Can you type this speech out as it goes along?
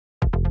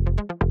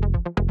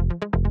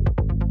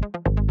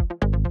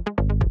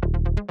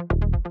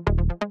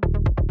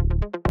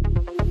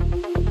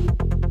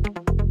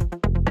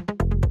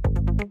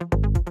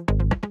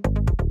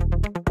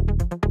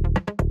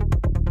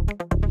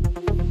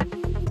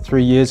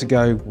Three years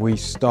ago, we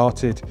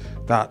started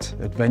that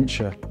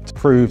adventure to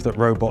prove that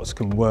robots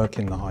can work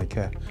in the high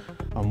care.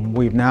 And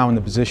we're now in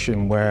a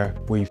position where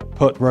we've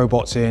put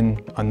robots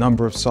in a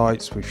number of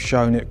sites, we've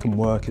shown it can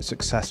work, it's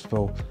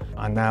successful,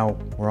 and now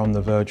we're on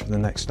the verge of the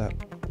next step.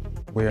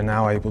 We are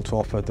now able to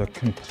offer the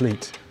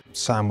complete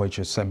sandwich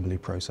assembly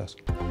process.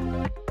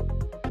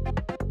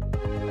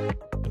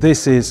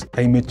 This is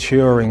a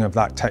maturing of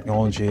that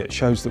technology. It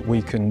shows that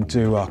we can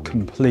do a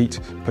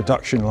complete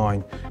production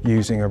line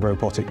using a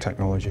robotic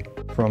technology,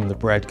 from the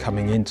bread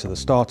coming into the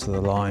start of the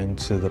line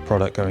to the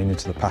product going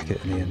into the packet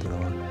at the end of the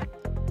line.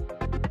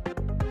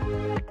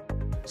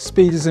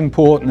 Speed is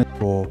important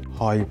for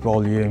high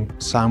volume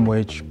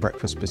sandwich,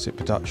 breakfast biscuit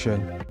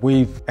production.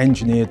 We've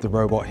engineered the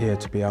robot here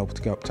to be able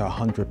to go up to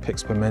 100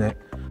 picks per minute,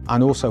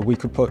 and also we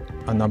could put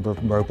a number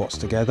of robots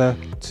together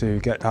to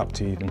get up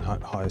to even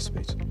higher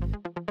speeds.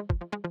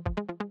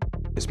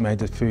 It's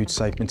made of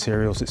food-safe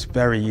materials, it's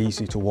very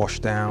easy to wash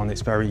down,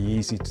 it's very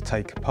easy to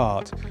take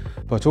apart.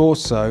 But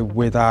also,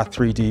 with our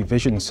 3D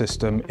vision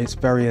system, it's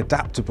very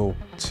adaptable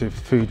to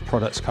food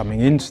products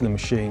coming into the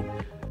machine,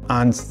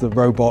 and the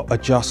robot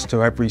adjusts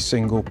to every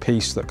single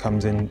piece that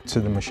comes into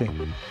the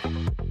machine.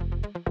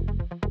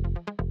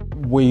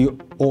 We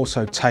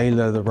also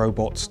tailor the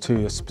robots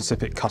to a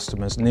specific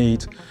customer's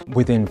need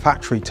within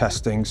factory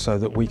testing, so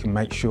that we can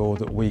make sure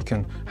that we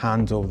can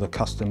handle the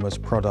customer's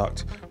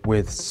product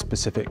with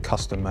specific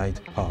custom-made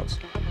parts.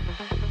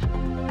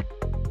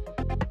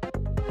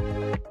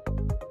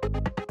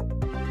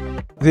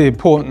 The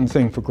important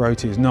thing for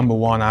Grote is, number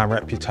one, our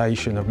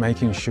reputation of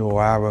making sure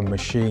our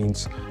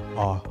machines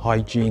are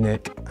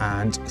hygienic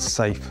and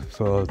safe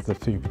for the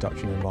food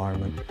production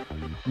environment.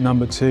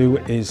 Number two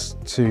is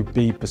to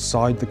be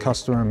beside the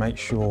customer and make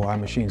sure our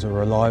machines are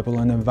reliable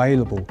and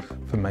available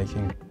for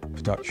making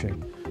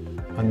production.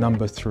 And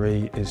number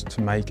three is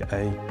to make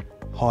a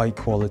high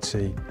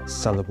quality,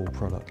 sellable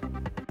product.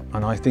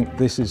 And I think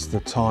this is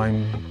the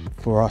time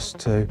for us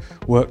to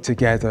work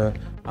together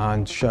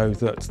and show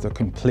that the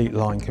complete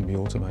line can be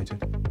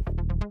automated.